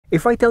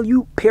If I tell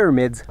you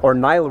pyramids or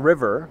Nile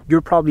River, you're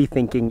probably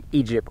thinking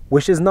Egypt,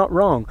 which is not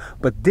wrong,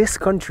 but this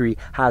country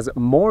has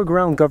more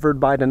ground covered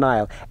by the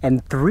Nile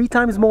and 3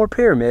 times more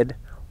pyramid.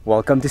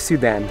 Welcome to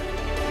Sudan.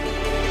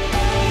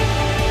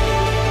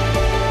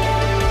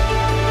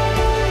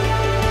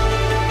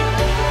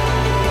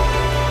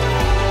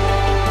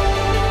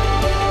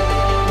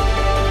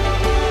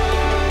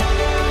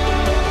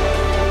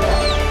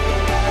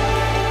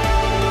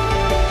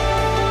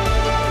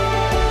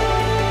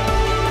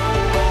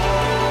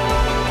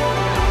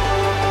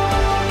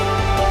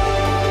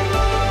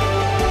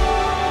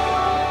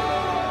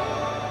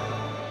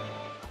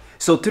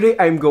 So today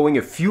I'm going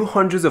a few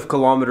hundreds of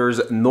kilometers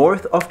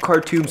north of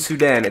Khartoum,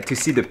 Sudan to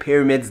see the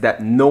pyramids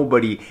that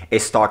nobody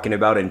is talking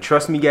about. And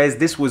trust me guys,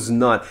 this was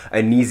not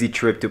an easy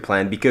trip to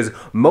plan because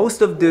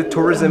most of the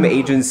tourism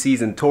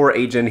agencies and tour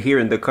agents here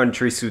in the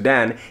country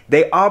Sudan,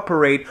 they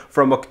operate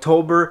from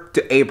October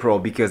to April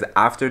because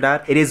after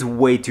that it is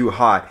way too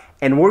hot.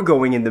 And we're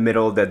going in the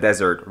middle of the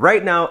desert.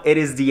 Right now, it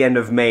is the end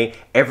of May.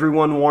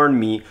 Everyone warned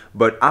me,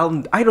 but I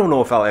don't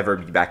know if I'll ever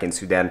be back in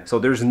Sudan. So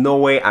there's no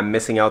way I'm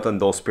missing out on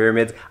those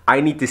pyramids.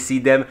 I need to see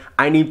them.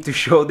 I need to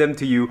show them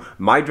to you.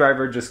 My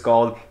driver just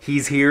called.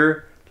 He's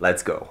here.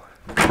 Let's go.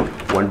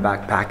 One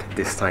backpack,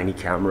 this tiny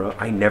camera.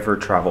 I never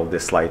traveled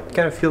this light.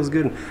 Kind of feels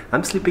good.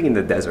 I'm sleeping in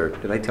the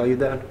desert. Did I tell you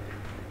that?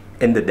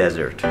 In the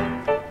desert.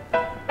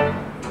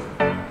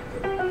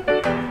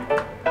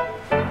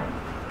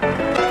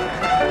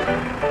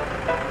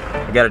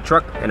 I got a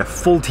truck and a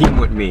full team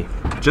with me.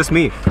 Just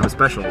me, I'm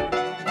special.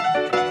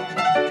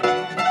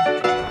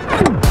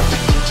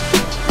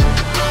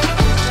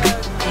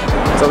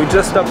 So we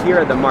just stopped here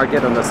at the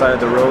market on the side of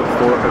the road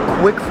for a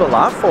quick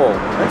falafel.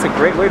 That's a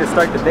great way to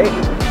start the day.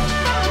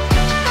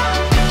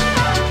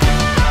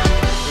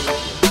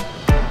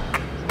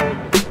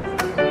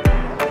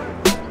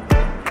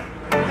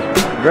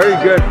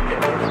 Very good.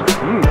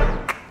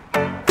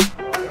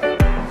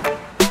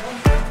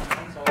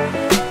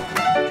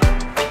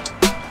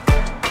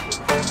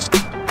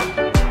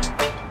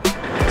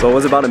 So it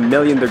was about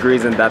 1,000,000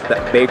 degrees in that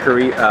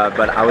bakery,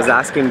 but I was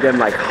asking them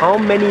like how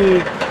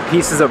many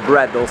pieces of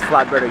bread, those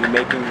flatbread, are you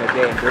making in a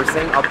day? And they're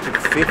saying up to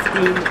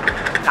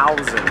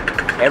 15,000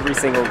 every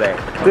single day.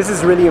 This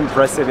is really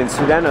impressive. In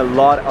Sudan, a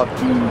lot of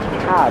the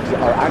cabs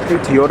are actually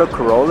Toyota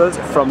Corollas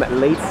from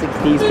late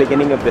 60s,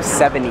 beginning of the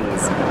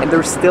 70s, and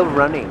they're still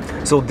running.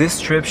 So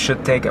this trip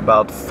should take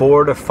about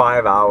 4 to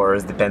 5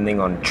 hours depending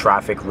on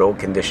traffic, road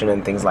condition,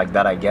 and things like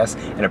that, I guess.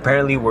 And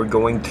apparently we're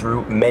going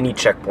through many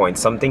checkpoints.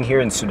 Something here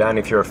in Sudan,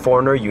 if you're a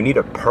foreigner, you need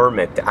a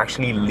permit to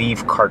actually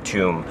leave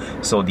Khartoum.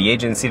 So the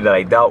agency that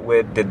I dealt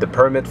with did the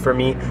permit for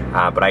me,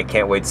 but I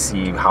can't wait to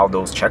see how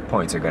those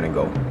checkpoints are gonna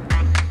go.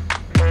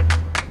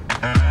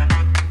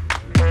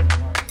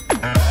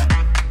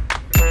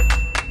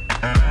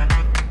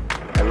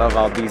 I love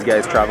how these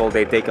guys travel.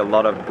 They take a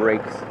lot of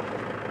breaks.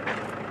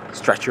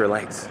 Stretch your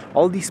legs.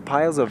 All these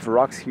piles of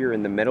rocks here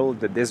in the middle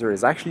of the desert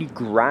is actually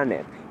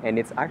granite, and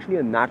it's actually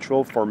a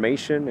natural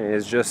formation, and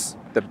it's just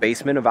the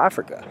basement of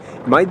Africa.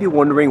 You might be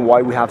wondering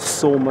why we have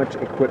so much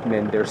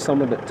equipment. There's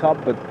some at the top,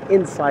 but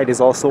inside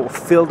is also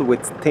filled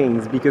with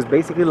things because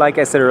basically, like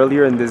I said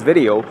earlier in this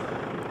video,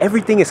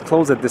 everything is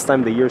closed at this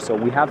time of the year, so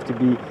we have to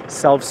be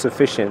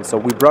self-sufficient. So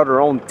we brought our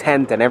own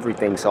tent and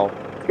everything, so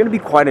it's gonna be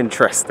quite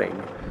interesting.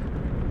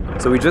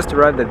 So we just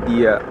arrived at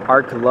the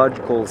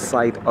archaeological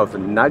site of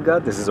Naga.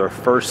 This is our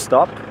first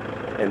stop,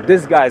 and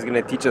this guy is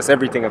gonna teach us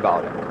everything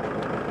about it.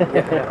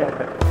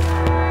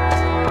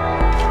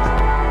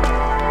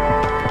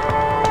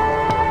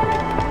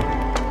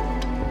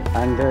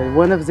 And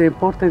one of the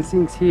important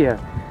things here,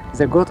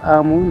 the god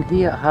Amun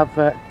here have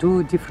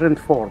 2 different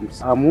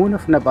forms. Amun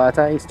of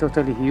Nabata is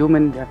totally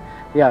human.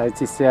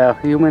 It is a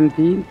human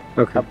being,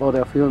 okay. A body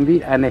of human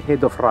being and a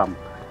head of ram.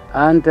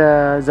 And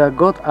the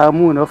god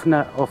Amun of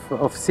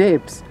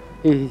Sebes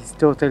is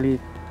totally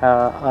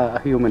a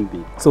human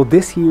being. So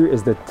this here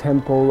is the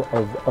temple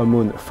of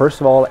Amun.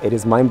 First of all, it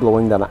is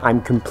mind-blowing that I'm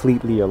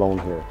completely alone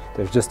here.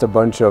 There's just a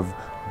bunch of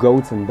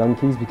goats and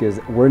donkeys because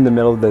we're in the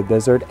middle of the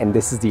desert and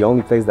this is the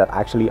only place that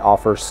actually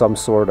offers some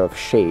sort of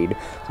shade.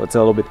 So it's a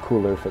little bit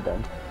cooler for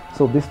them.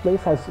 So this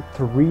place has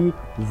 3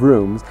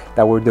 rooms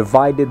that were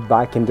divided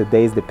back in the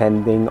days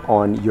depending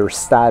on your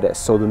status.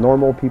 So the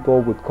normal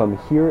people would come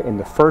here in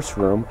the first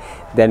room,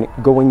 then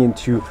going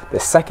into the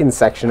second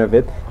section of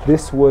it,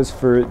 this was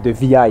for the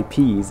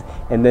VIPs.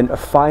 And then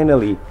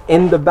finally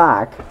in the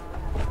back,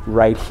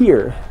 right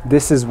here,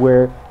 this is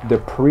where the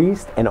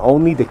priest and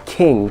only the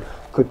king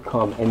could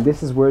come. And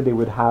this is where they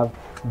would have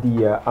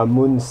the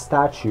Amun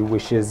statue,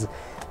 which is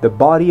the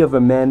body of a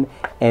man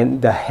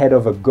and the head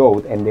of a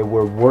goat, and they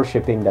were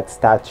worshipping that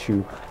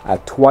statue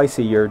twice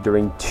a year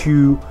during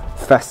 2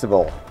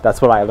 festivals. That's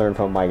what I learned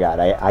from my guide,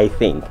 I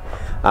think.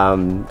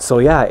 So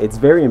yeah, it's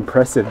very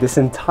impressive. This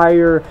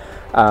entire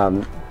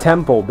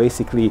temple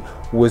basically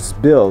was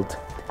built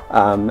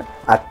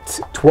at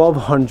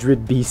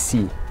 1200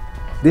 BC.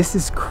 This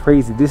is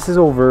crazy. This is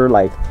over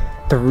like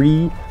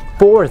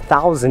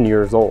 4,000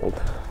 years old.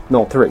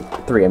 No, three.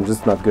 I'm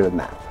just not good at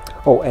math.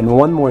 Oh, and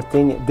one more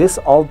thing, this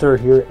altar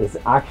here is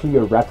actually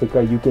a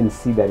replica. You can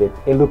see that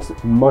it looks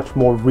much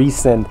more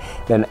recent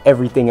than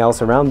everything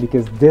else around,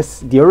 because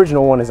the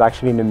original one is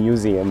actually in a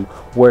museum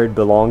where it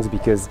belongs,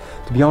 because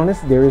to be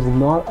honest, there is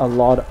not a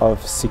lot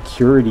of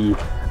security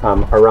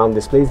around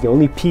this place. The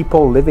only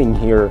people living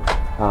here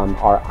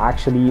are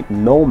actually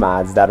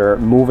nomads that are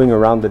moving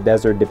around the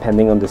desert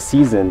depending on the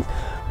seasons.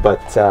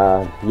 But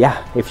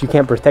yeah, if you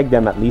can't protect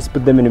them, at least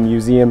put them in a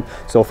museum,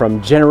 so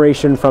from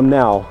generation from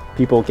now,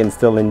 people can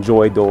still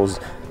enjoy those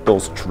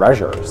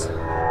treasures.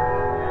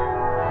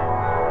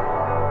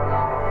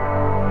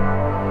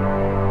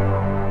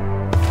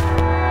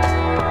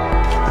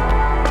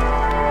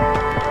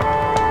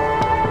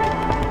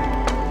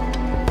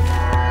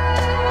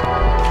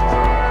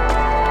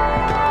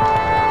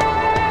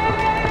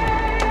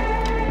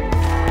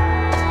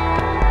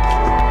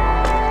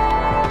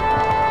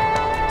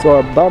 So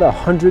about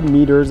 100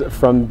 meters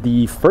from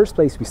the first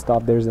place we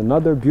stopped, there's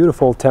another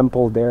beautiful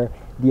temple there.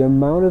 The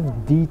amount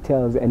of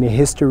details and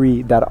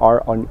history that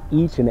are on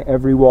each and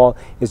every wall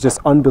is just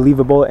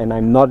unbelievable, and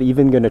I'm not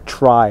even going to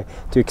try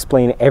to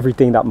explain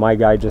everything that my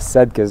guy just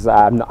said, because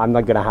I'm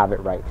not going to have it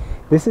right.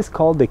 This is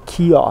called the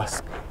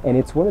kiosk, and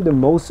it's one of the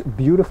most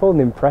beautiful and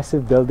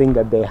impressive buildings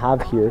that they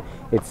have here.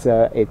 It's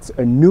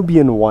a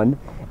Nubian one,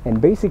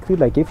 and basically,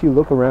 like, if you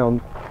look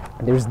around,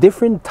 there's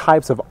different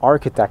types of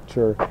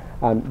architecture.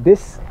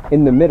 This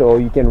in the middle,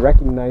 you can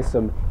recognize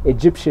some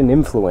Egyptian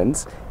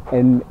influence,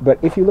 but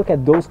if you look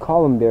at those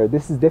columns there,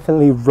 this is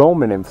definitely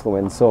Roman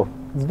influence. So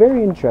it's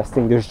very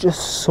interesting. There's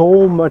just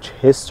so much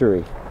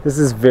history. This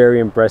is very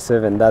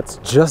impressive, and that's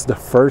just the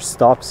first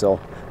stop. So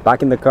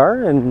back in the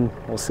car, and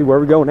we'll see where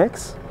we go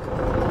next.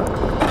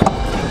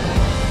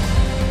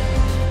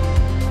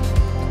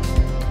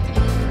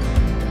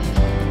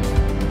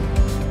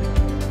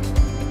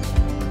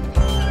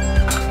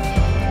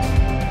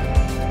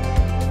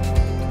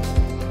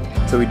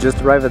 So we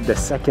just arrived at the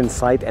second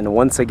site, and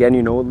once again,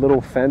 you know, a little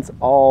fence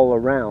all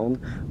around,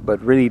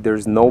 but really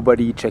there's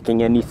nobody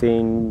checking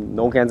anything,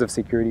 no kinds of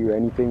security or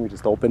anything. We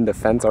just opened the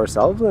fence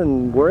ourselves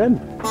and we're in.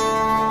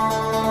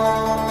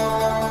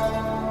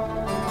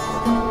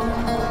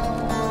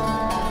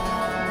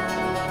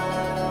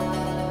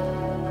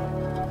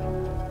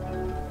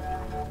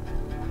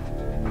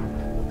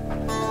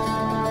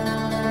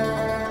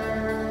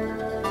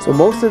 So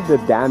most of the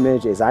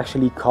damage is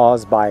actually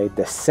caused by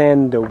the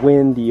sand, the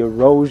wind, the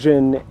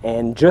erosion,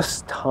 and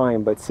just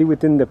time. But see,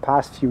 within the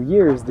past few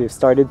years, they've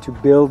started to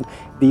build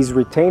these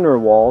retainer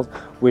walls,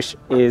 which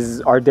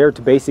are there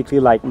to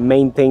basically like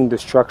maintain the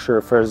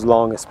structure for as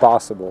long as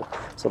possible.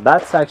 So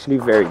that's actually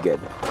very good.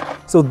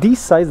 So these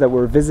sites that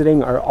we're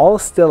visiting are all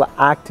still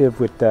active,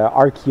 with the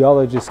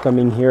archaeologists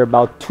coming here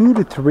about 2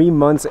 to 3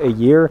 months a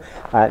year.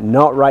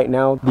 Not right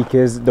now,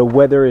 because the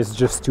weather is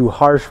just too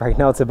harsh. Right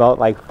now it's about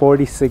like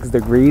 46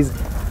 degrees.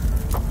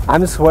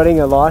 I'm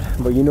sweating a lot,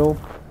 but you know,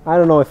 I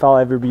don't know if I'll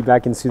ever be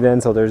back in Sudan,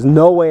 so there's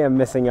no way I'm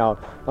missing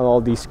out on all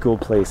these cool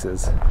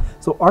places.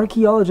 So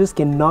archaeologists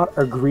cannot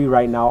agree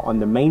right now on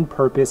the main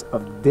purpose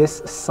of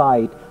this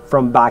site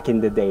from back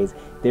in the days.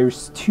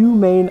 There's two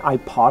main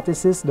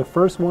hypotheses. The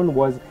first one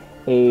was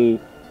a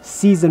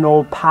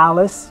seasonal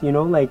palace, you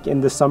know, like in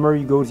the summer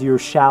you go to your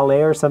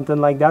chalet or something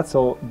like that.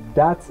 So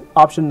that's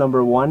option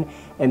number one.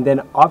 And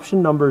then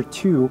option number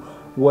two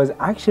was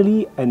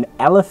actually an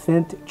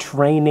elephant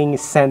training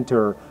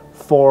center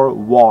for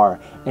war.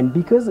 And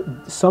because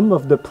some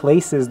of the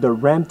places, the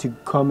ramp to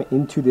come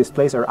into this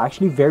place are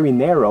actually very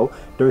narrow,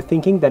 they're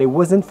thinking that it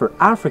wasn't for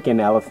African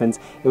elephants,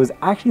 it was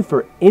actually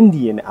for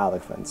Indian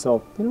elephants.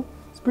 So, you know,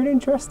 pretty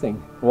interesting.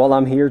 While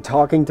I'm here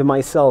talking to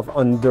myself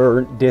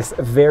under this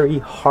very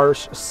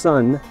harsh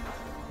sun,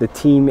 the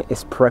team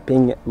is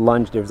prepping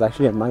lunch. There's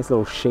actually a nice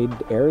little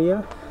shaded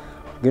area.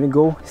 I'm gonna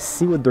go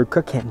see what they're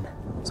cooking.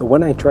 So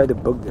when I tried to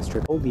book this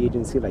trip, I told the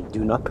agency, like,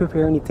 do not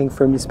prepare anything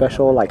for me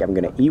special. Like, I'm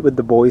gonna eat with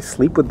the boys,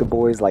 sleep with the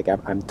boys. Like,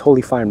 I'm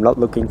totally fine. I'm not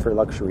looking for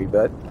luxury,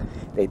 but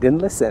they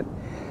didn't listen.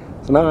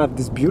 So now I have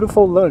this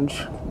beautiful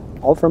lunch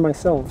all for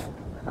myself.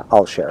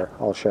 I'll share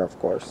of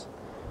course.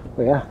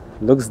 But yeah,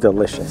 looks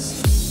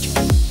delicious.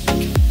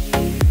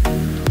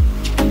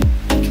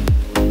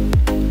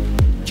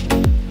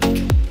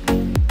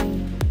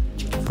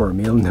 For a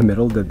meal in the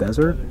middle of the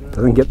desert,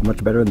 doesn't get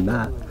much better than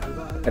that.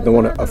 I don't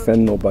want to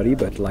offend nobody,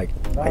 but like,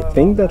 I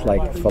think that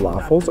like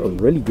falafels are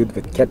really good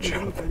with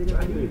ketchup.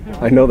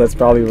 I know that's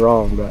probably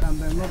wrong, but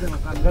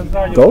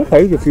don't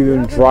hate if you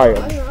didn't try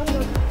it.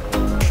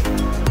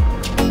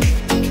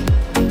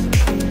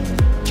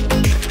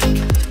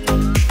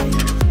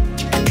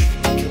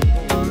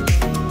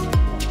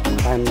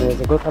 And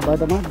the god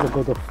Abadaman, the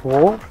god of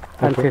war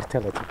and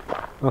fertility.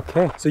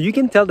 Okay, so you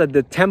can tell that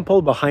the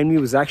temple behind me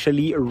was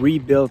actually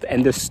rebuilt,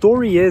 and the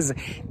story is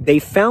they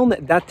found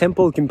that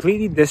temple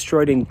completely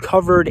destroyed and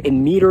covered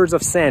in meters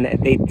of sand,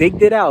 and they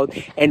digged it out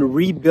and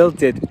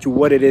rebuilt it to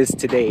what it is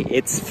today.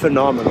 It's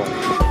phenomenal.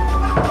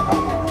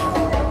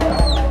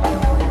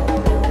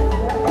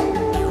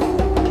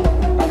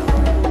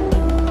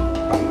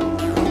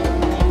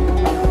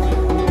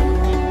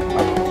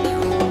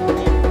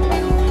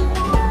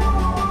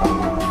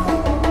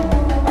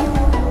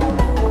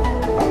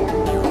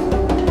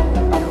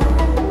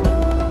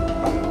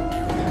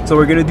 So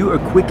we're gonna do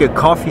a quick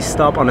coffee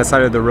stop on the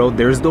side of the road.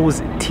 There's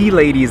those tea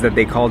ladies that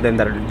they call them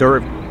that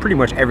they're pretty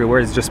much everywhere.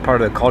 It's just part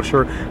of the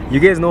culture. You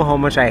guys know how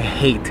much I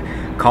hate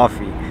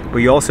coffee, but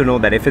you also know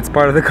that if it's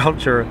part of the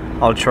culture,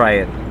 I'll try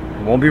it.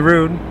 It won't be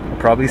rude. I'll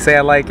probably say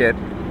I like it,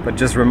 but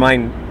just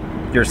remind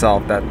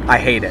yourself that I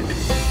hate it.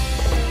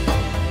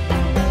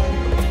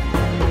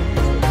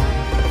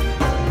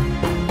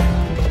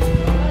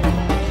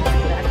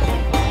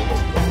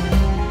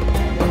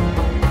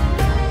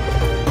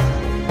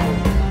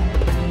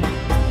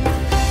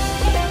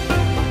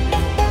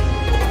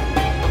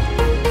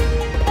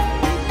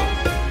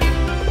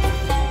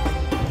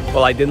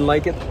 Well, I didn't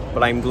like it,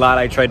 but I'm glad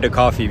I tried the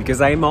coffee because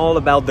I'm all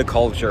about the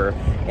culture.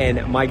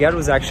 And my guide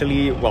was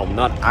actually, well,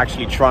 not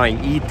actually trying.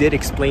 He did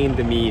explain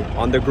to me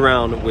on the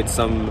ground with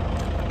some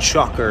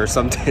chalk or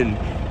something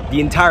the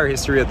entire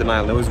history of the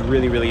Nile. It was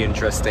really, really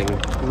interesting.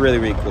 Really,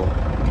 really cool.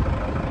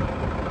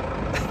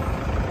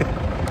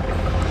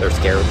 They're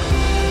scared.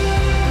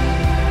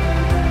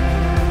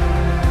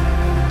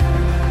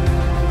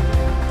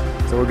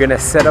 So we're gonna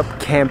set up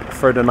camp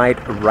for the night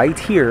right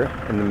here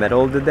in the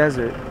middle of the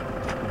desert.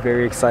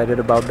 Very excited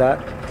about that,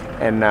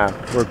 and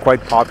we're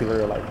quite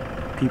popular. Like,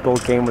 people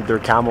came with their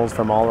camels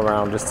from all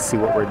around just to see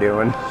what we're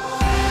doing.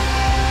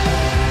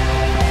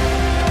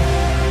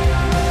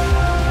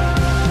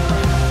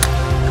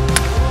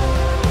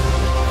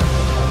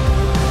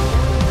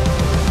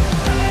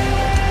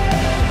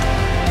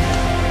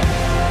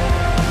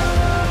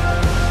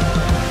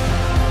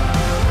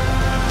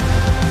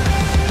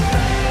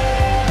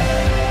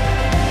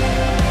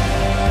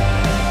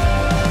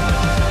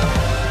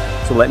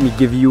 So let me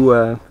give you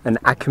an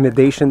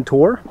accommodation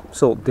tour.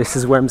 So this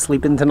is where I'm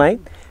sleeping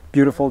tonight.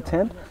 Beautiful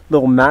tent,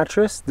 little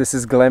mattress. This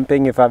is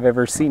glamping if I've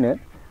ever seen it.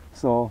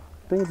 So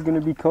I think it's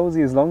gonna be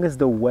cozy as long as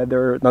the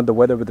weather, not the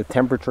weather, but the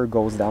temperature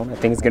goes down. I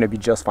think it's gonna be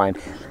just fine.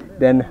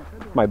 Then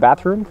my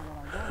bathroom,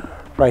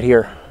 right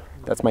here.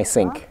 That's my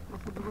sink.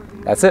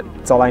 That's it,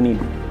 that's all I need.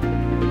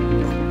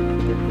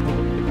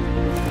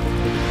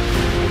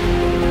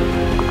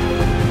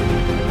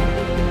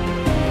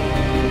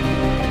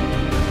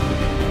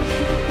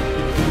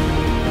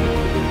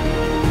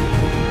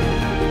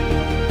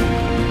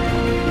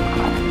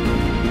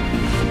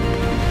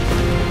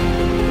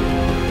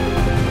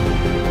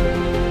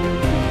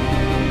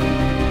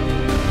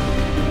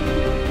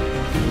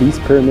 These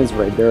pyramids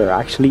right there are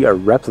actually a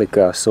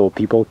replica, so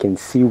people can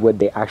see what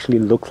they actually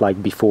look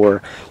like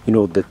before, you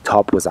know, the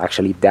top was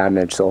actually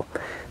damaged. So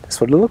that's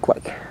what it looked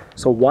like.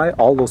 So why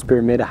all those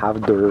pyramids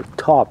have their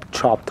top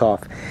chopped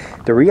off?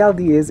 The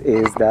reality is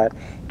that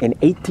in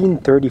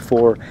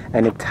 1834,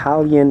 an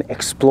Italian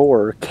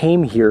explorer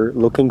came here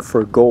looking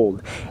for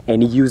gold,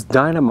 and he used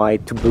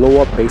dynamite to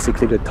blow up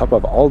basically the top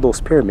of all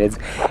those pyramids.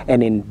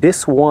 And in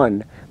this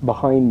one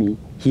behind me,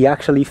 he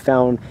actually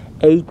found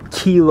 8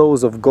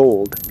 kilos of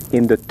gold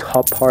in the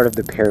top part of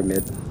the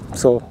pyramid.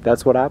 So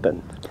that's what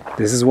happened.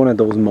 This is one of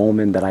those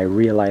moments that I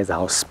realize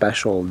how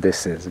special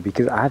this is,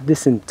 because I have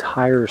this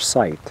entire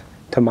site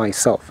to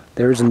myself.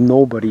 There's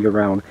nobody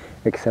around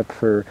except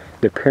for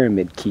the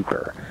pyramid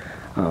keeper.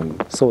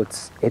 So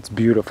it's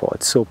beautiful,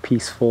 it's so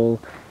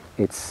peaceful,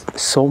 it's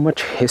so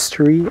much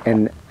history.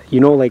 And you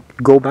know, like,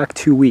 go back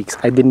 2 weeks,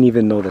 I didn't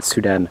even know that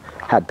Sudan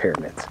had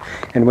pyramids.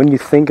 And when you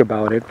think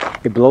about it,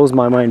 it blows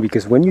my mind,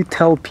 because when you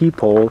tell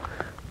people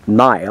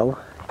Nile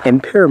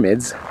and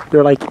pyramids,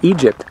 they're like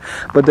Egypt.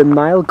 But the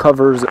Nile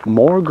covers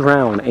more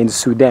ground in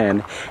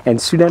Sudan,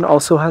 and Sudan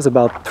also has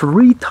about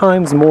 3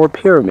 times more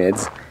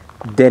pyramids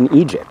than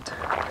Egypt.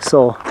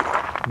 So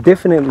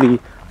definitely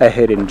a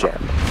hidden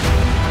gem.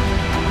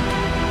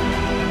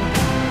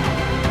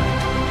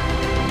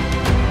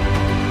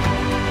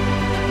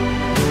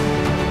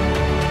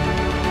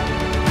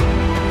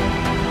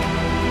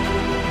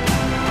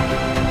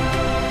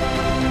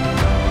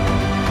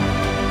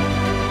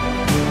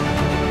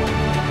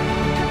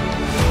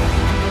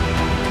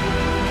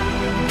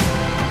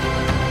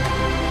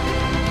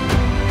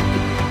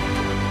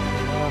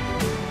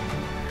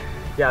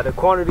 Yeah, the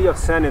quantity of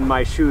sand in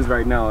my shoes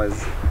right now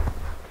is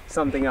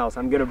something else.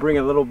 I'm gonna bring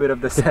a little bit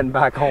of the sand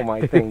back home,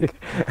 I think.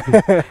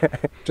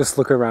 Just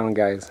look around,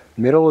 guys.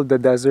 Middle of the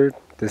desert.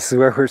 This is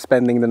where we're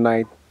spending the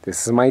night.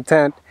 This is my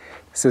tent.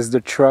 This is the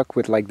truck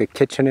with like the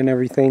kitchen and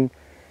everything.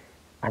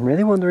 I'm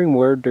really wondering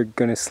where they're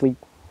gonna sleep,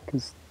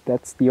 because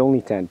that's the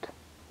only tent.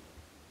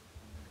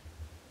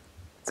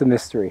 It's a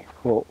mystery.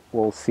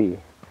 We'll see.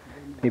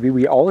 Maybe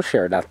we all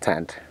share that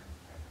tent.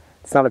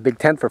 It's not a big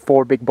tent for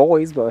 4 big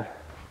boys, but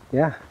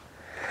yeah.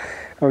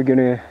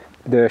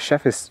 The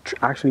chef is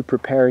actually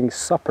preparing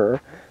supper.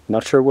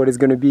 Not sure what it's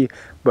gonna be,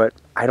 but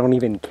I don't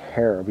even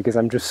care, because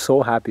I'm just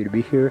so happy to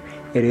be here.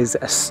 It is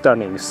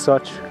stunning,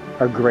 such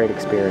a great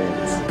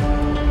experience.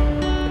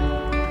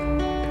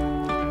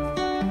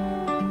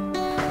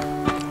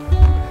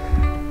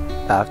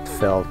 That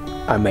felt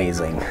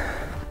amazing.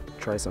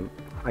 Try some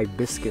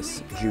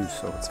hibiscus juice,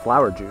 so it's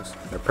flower juice.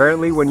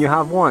 Apparently when you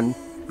have one,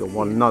 you'll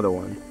want another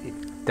one.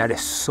 That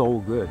is so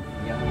good.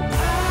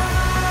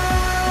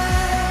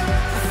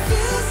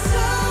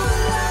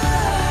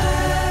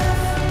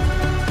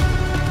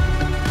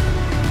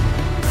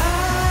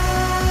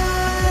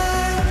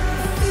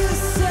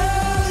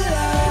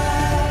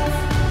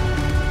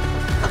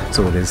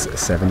 So it is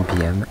 7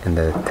 p.m. and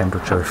the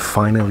temperature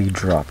finally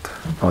dropped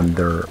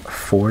under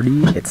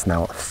 40. It's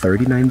now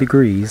 39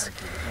 degrees.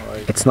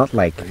 It's not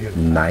like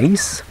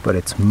nice, but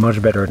it's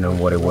much better than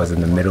what it was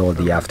in the middle of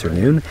the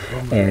afternoon.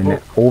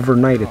 And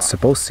overnight it's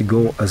supposed to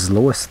go as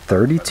low as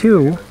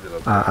 32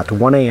 at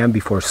 1 a.m.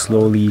 before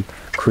slowly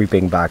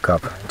creeping back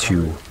up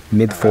to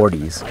mid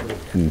 40s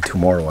and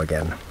tomorrow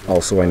again.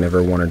 Also, I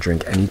never want to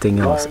drink anything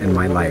else in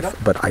my life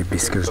but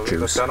hibiscus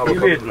juice.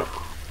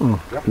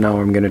 Now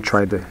I'm gonna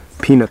try the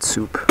peanut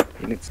soup.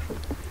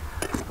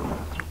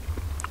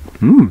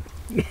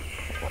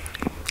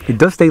 It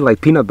does taste like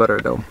peanut butter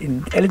though.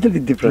 A little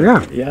bit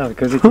different. Yeah,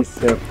 because it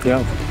is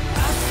yeah.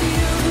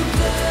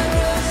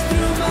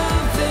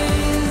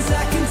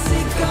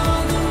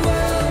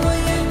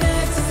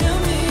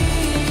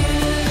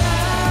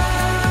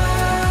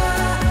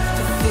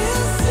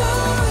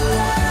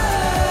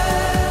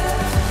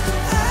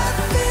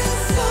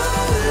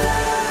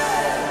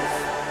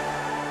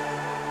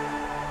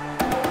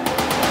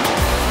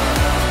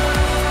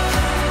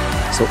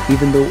 So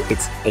even though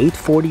it's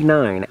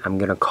 8:49, I'm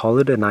gonna call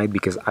it a night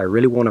because I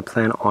really want to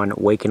plan on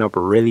waking up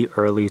really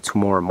early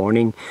tomorrow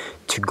morning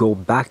to go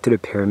back to the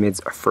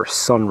pyramids for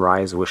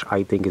sunrise, which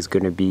I think is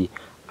gonna be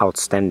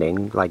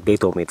outstanding. Like, they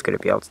told me it's gonna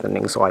be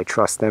outstanding, so I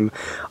trust them.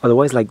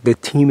 Otherwise, like, the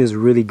team is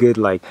really good,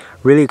 like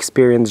really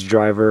experienced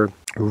driver,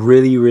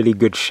 really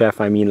good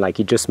chef. I mean, like,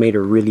 he just made a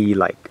really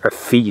like a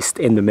feast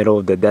in the middle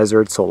of the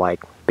desert, so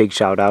like big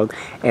shout out.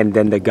 And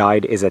then the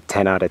guide is a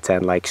 10 out of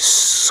 10, like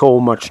so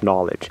much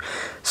knowledge.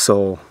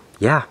 So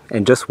yeah,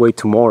 and just wait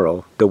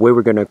tomorrow, the way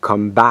we're gonna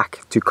come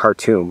back to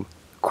Khartoum,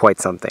 quite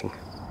something.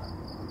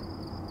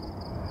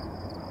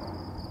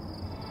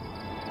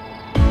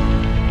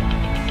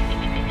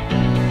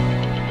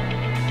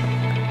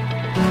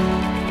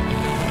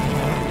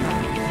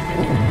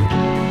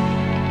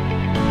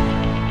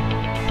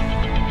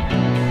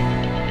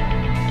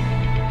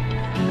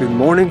 Good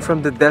morning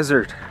from the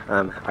desert.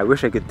 I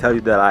wish I could tell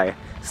you that I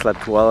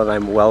slept well and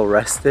I'm well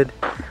rested,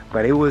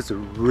 but it was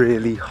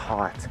really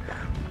hot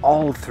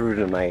all through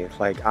the night.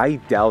 Like, I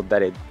doubt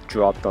that it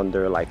dropped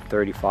under like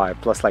 35,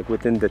 plus like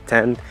within the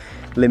tent,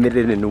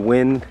 limited in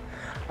wind.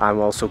 I'm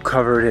also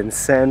covered in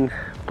sand,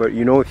 but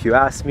you know, if you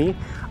ask me,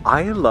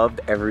 I loved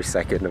every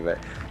second of it.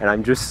 And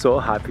I'm just so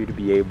happy to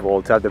be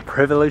able to have the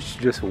privilege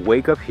to just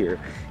wake up here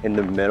in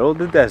the middle of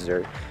the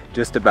desert,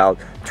 just about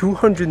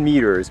 200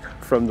 meters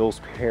from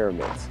those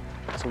pyramids.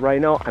 So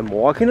right now I'm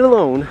walking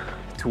alone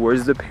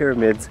towards the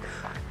pyramids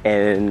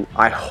and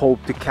I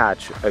hope to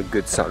catch a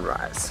good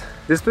sunrise.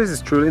 This place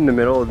is truly in the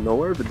middle of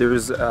nowhere, but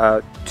there's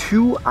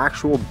two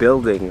actual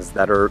buildings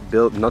that are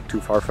built not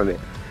too far from it.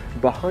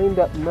 Behind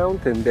that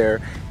mountain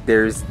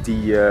there's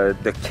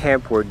the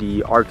camp where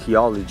the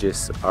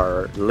archaeologists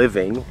are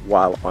living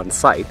while on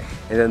site.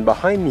 And then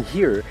behind me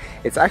here,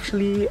 it's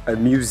actually a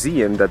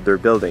museum that they're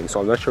building. So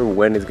I'm not sure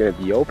when it's gonna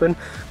be open,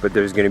 but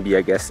there's gonna be,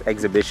 I guess,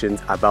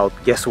 exhibitions about,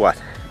 guess what?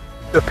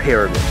 The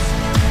pyramids.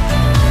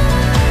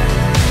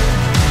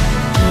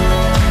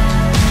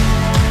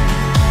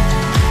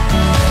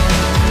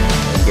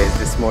 And guys,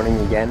 this morning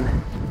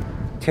again,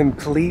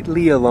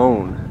 completely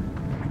alone.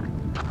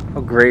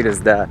 How great is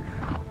that?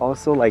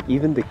 Also, like,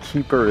 even the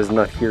keeper is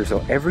not here,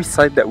 so every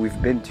site that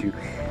we've been to,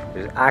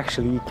 there's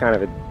actually kind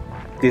of a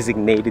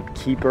designated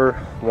keeper.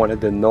 One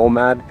of the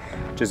nomad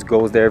just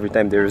goes there every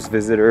time there's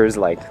visitors.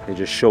 Like, they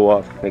just show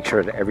up, make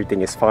sure that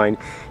everything is fine.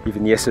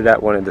 Even yesterday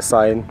at one of the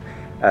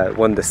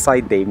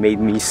site, they made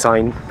me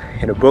sign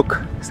in a book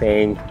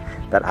saying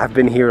that I've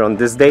been here on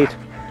this date.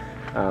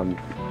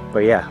 But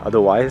yeah,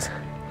 otherwise,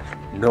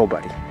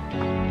 nobody.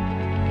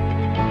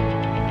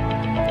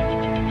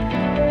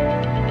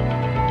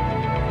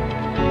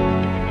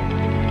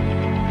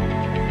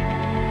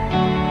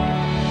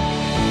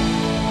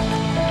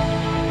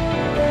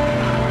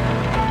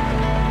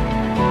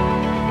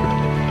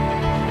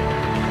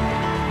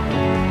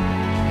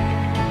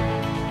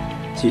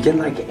 So you can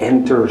like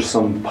enter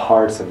some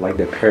parts of like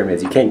the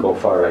pyramids. You can't go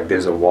far, like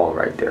there's a wall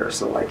right there.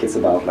 So like it's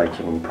about like,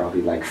 you know,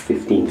 probably like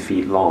 15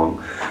 feet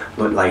long.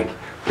 But like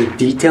the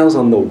details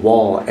on the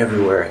wall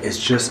everywhere is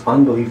just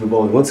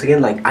unbelievable. And once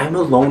again, like, I'm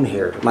alone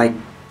here. Like,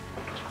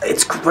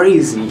 it's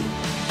crazy.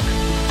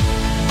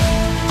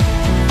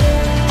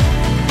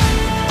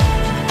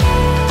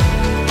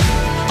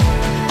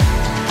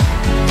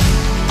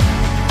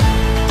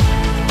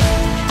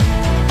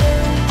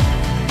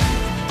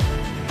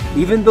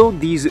 Even though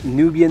these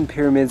Nubian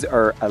pyramids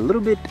are a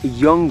little bit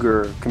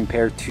younger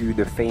compared to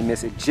the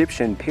famous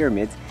Egyptian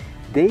pyramids,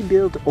 they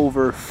built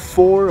over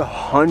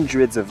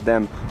 400 of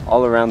them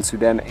all around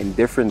Sudan in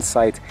different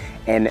sites,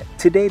 and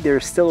today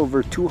there's still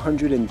over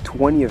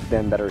 220 of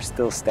them that are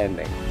still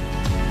standing.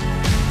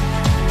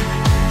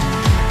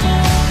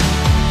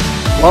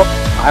 Well,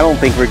 I don't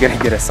think we're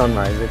gonna get a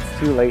sunrise. It's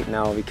too late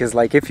now, because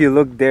like if you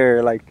look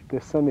there, like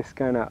the sun is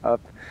kind of up,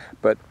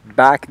 but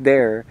back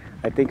there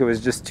I think it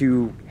was just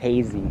too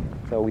hazy,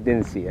 so we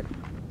didn't see it.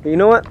 But you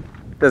know what?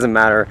 Doesn't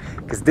matter,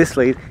 because this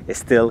lake is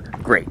still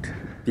great.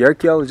 The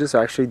archaeologists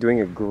are actually doing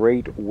a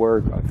great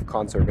work of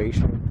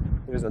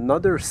conservation. There's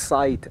another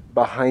site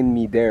behind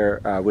me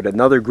there with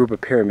another group of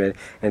pyramid,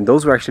 and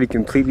those were actually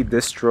completely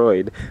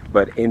destroyed.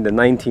 But in the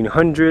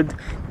 1900s,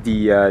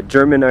 the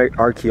German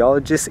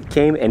archaeologists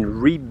came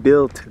and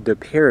rebuilt the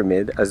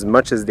pyramid as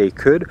much as they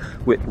could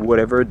with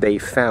whatever they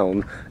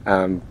found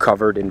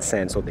covered in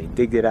sand. So they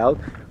digged it out,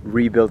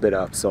 rebuilt it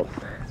up. So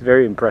it's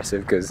very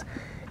impressive because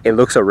it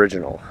looks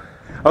original.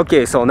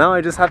 Okay, so now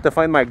I just have to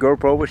find my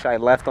GoPro, which I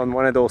left on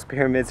one of those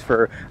pyramids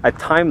for a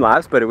time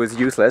lapse, but it was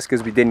useless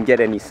because we didn't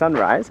get any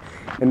sunrise.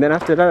 And then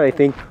after that, I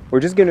think we're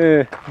just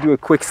gonna do a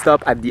quick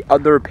stop at the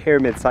other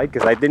pyramid site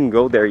because I didn't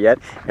go there yet.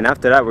 And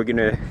after that, we're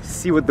gonna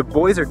see what the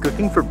boys are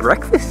cooking for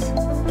breakfast.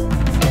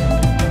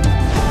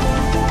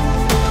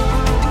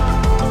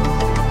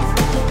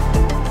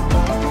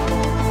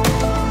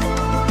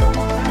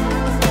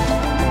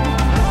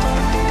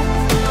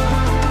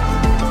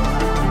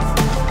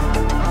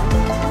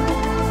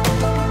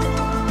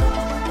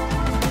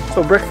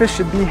 So breakfast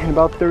should be in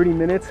about 30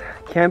 minutes.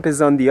 Camp is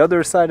on the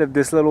other side of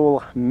this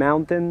little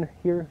mountain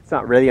here. It's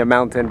not really a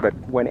mountain, but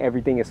when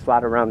everything is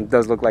flat around, it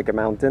does look like a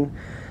mountain.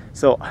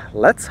 So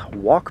let's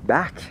walk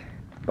back.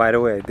 By the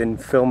way, I didn't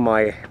film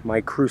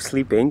my crew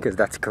sleeping because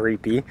that's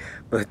creepy,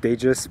 but they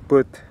just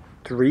put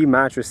 3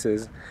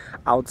 mattresses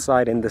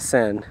outside in the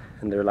sand,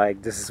 and they're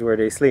like, this is where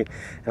they sleep.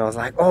 And I was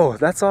like, oh,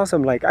 that's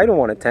awesome. Like, I don't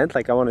want a tent.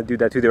 Like, I want to do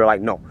that too. They were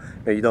like, no,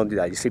 you don't do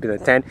that. You sleep in a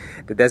tent.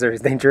 The desert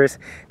is dangerous.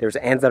 There's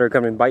ants that are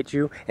coming and bite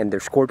you, and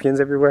there's scorpions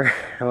everywhere.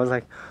 I was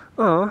like,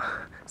 oh.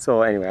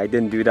 So anyway, I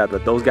didn't do that,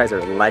 but those guys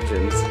are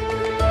legends.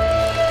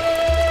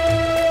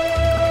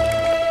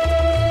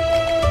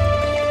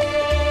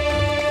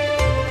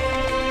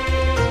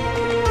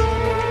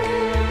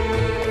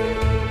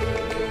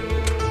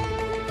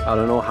 I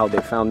don't know how they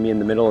found me in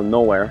the middle of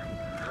nowhere,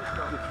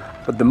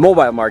 but the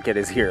mobile market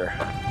is here.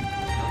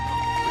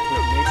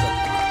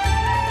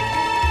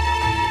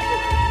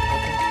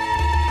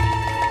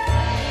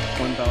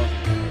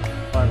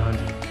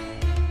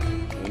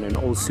 And an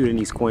old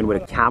Sudanese coin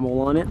with a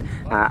camel on it.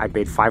 I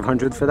paid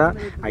 500 for that.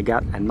 I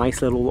got a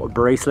nice little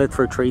bracelet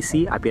for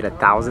Tracy. I paid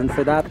 1,000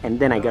 for that. And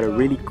then I got a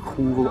really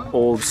cool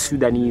old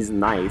Sudanese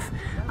knife.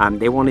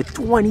 They wanted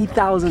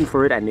 20,000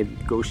 for it, and it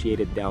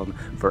negotiated down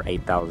for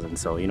 8,000.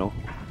 So, you know,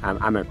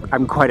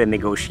 I'm quite a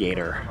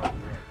negotiator.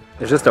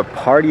 There's just a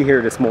party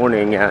here this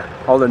morning.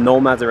 All the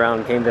nomads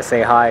around came to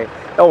say hi.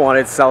 They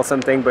wanted to sell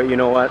something, but you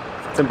know what?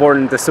 It's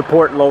important to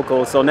support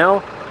locals. So now,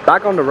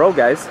 back on the road,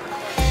 guys.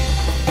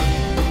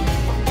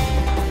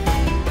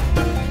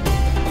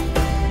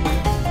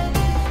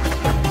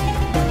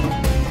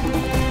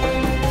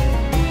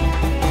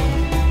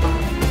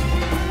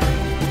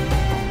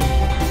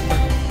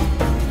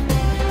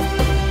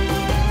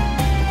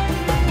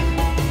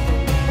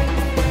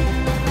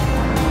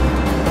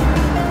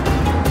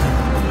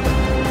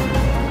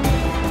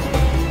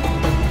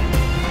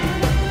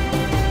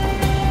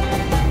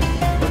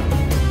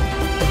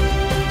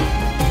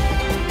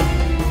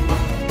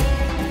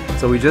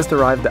 So we just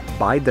arrived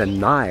by the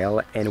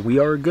Nile, and we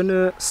are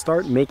gonna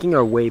start making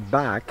our way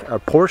back, a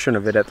portion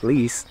of it at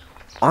least,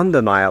 on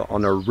the Nile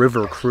on a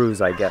river cruise,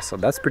 I guess. So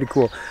that's pretty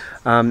cool.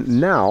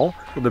 Now,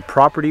 the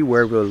property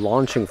where we're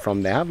launching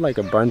from, they have like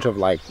a bunch of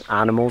like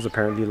animals.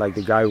 Apparently, like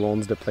the guy who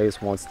owns the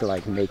place wants to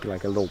like make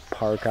like a little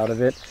park out of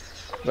it.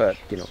 But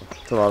you know,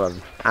 it's a lot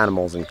of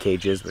animals in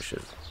cages, which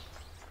is,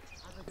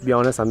 to be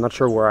honest, I'm not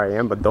sure where I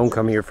am, but don't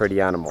come here for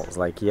the animals.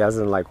 Like he has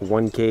in like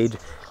one cage,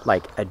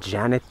 like a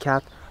Janet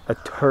cat, a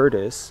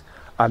tortoise,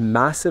 a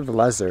massive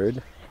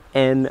lizard,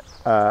 and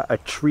a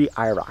tree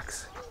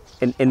irox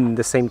in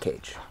the same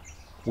cage.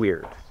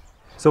 Weird.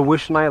 So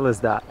which Nile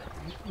is that?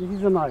 This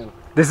is the Nile.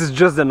 This is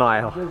just the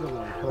Nile. This is the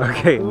Nile.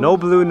 Okay, no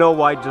blue, no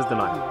white, just the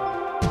Nile.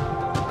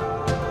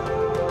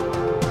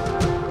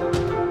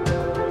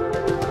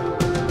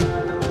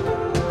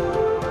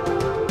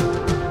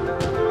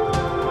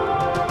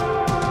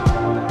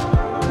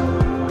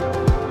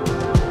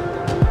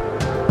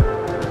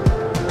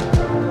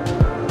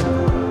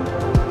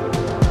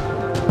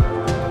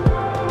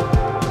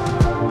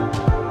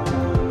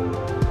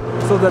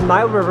 So the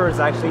Nile River is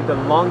actually the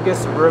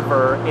longest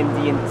river in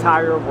the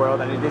entire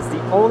world, and it is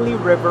the only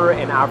river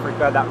in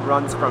Africa that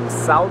runs from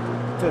south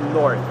to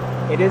north.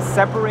 It is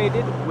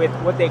separated with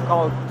what they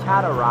call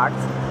cataracts.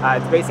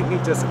 It's basically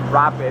just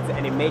rapids,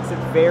 and it makes it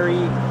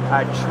very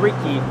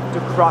tricky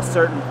to cross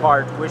certain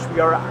parts, which we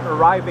are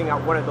arriving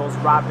at one of those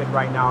rapids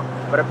right now.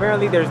 But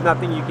apparently there's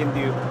nothing you can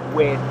do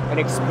with an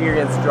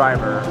experienced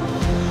driver.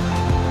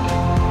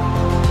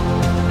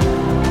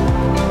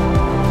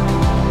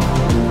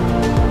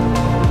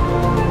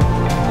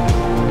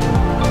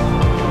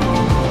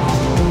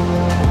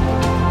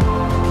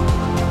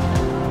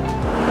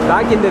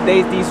 Back in the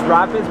days, these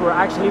rapids were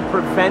actually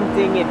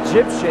preventing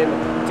Egyptians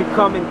to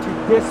come into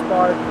this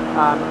part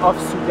of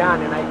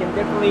Sudan, and I can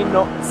definitely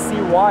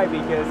see why,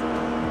 because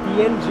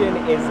the engine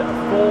is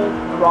full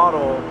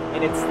throttle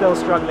and it's still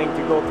struggling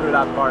to go through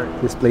that part.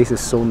 This place is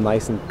so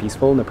nice and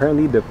peaceful, and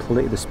apparently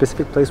the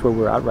specific place where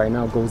we're at right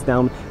now goes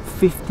down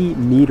 50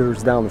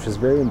 meters down, which is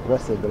very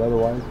impressive, but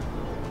otherwise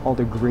all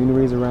the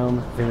greeneries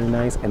around, very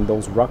nice, and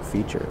those rock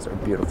features are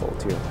beautiful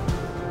too.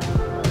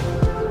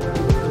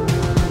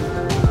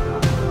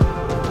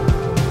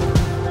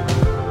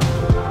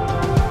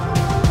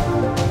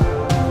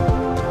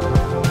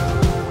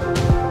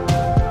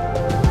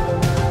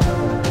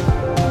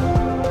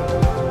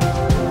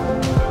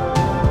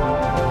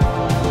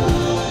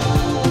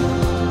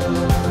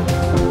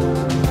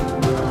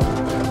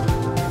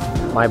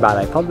 My bad,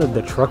 I thought that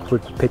the truck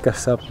would pick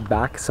us up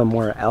back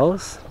somewhere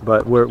else,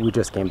 but we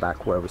just came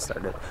back where we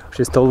started, which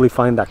is totally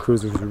fine. That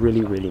cruise was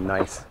really, really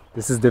nice.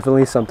 This is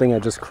definitely something I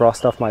just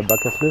crossed off my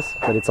bucket list,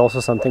 but it's also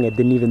something I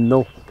didn't even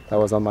know that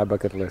was on my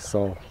bucket list,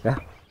 so yeah.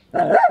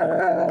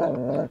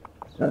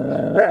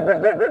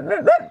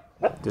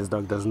 This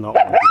dog does not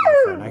want to be my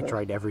friend. I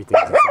tried everything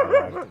since I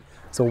arrived.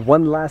 So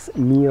one last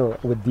meal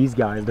with these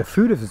guys. The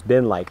food has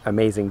been like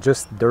amazing.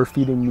 Just they're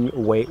feeding me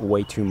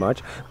way too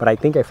much, but I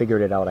think I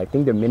figured it out. I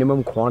think the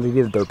minimum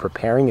quantity that they're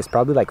preparing is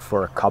probably like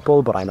for a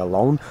couple, but I'm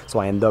alone, so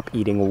I end up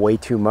eating way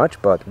too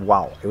much. But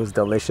wow, it was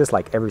delicious,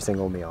 like every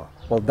single meal.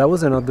 Well, that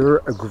was another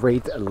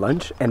great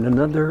lunch and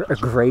another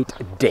great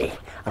day.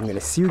 I'm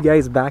gonna see you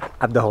guys back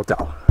at the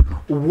hotel.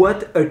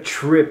 What a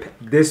trip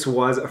this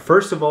was.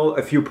 First of all,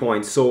 a few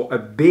points. So a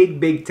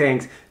big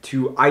thanks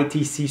to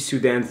ITC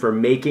Sudan for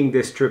making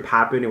this trip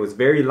happen. It was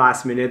very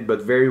last minute,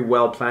 but very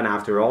well planned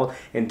after all.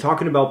 And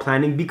talking about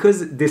planning,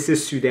 because this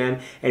is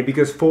Sudan and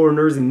because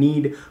foreigners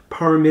need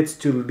permits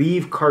to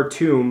leave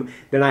Khartoum,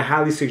 then I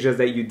highly suggest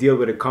that you deal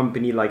with a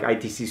company like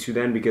ITC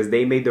Sudan, because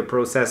they made the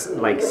process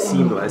like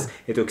seamless.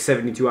 It took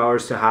 72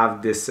 hours to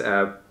have this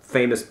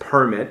famous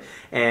permit,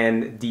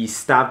 and the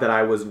staff that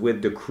I was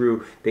with, the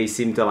crew, they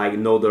seemed to like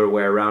know their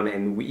way around.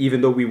 And even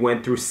though we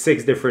went through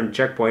 6 different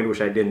checkpoints, which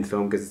I didn't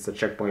film because it's a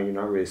checkpoint you're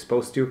not really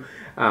supposed to,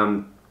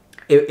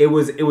 it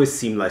was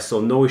seamless,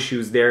 so no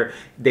issues there.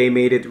 They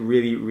made it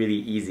really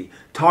easy.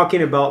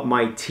 Talking about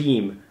my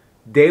team,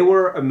 they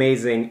were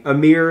amazing.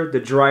 Amir, the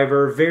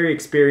driver, very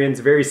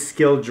experienced, very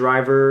skilled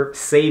driver,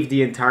 saved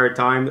the entire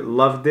time,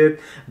 loved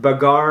it.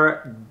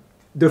 Bagar,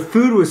 the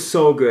food was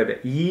so good.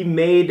 He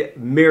made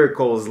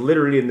miracles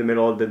literally in the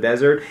middle of the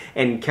desert.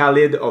 And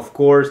Khalid, of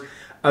course,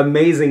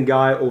 amazing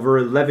guy, over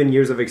 11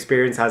 years of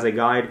experience as a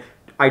guide.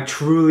 I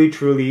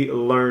truly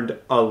learned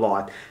a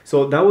lot.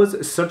 So that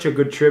was such a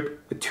good trip.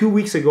 2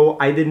 weeks ago,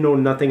 I didn't know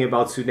nothing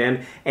about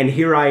Sudan, and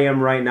here I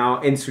am right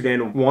now in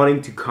Sudan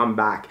wanting to come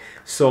back.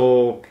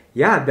 So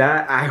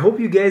yeah, I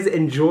hope you guys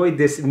enjoyed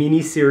this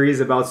mini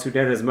series about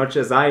Sudan as much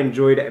as I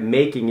enjoyed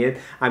making it.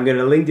 I'm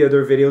gonna link the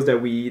other videos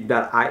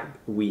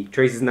that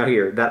Tracy's not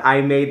here, that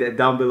I made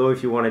down below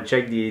if you want to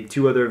check the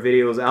 2 other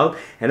videos out.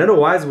 And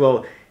otherwise,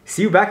 well,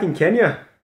 see you back in Kenya.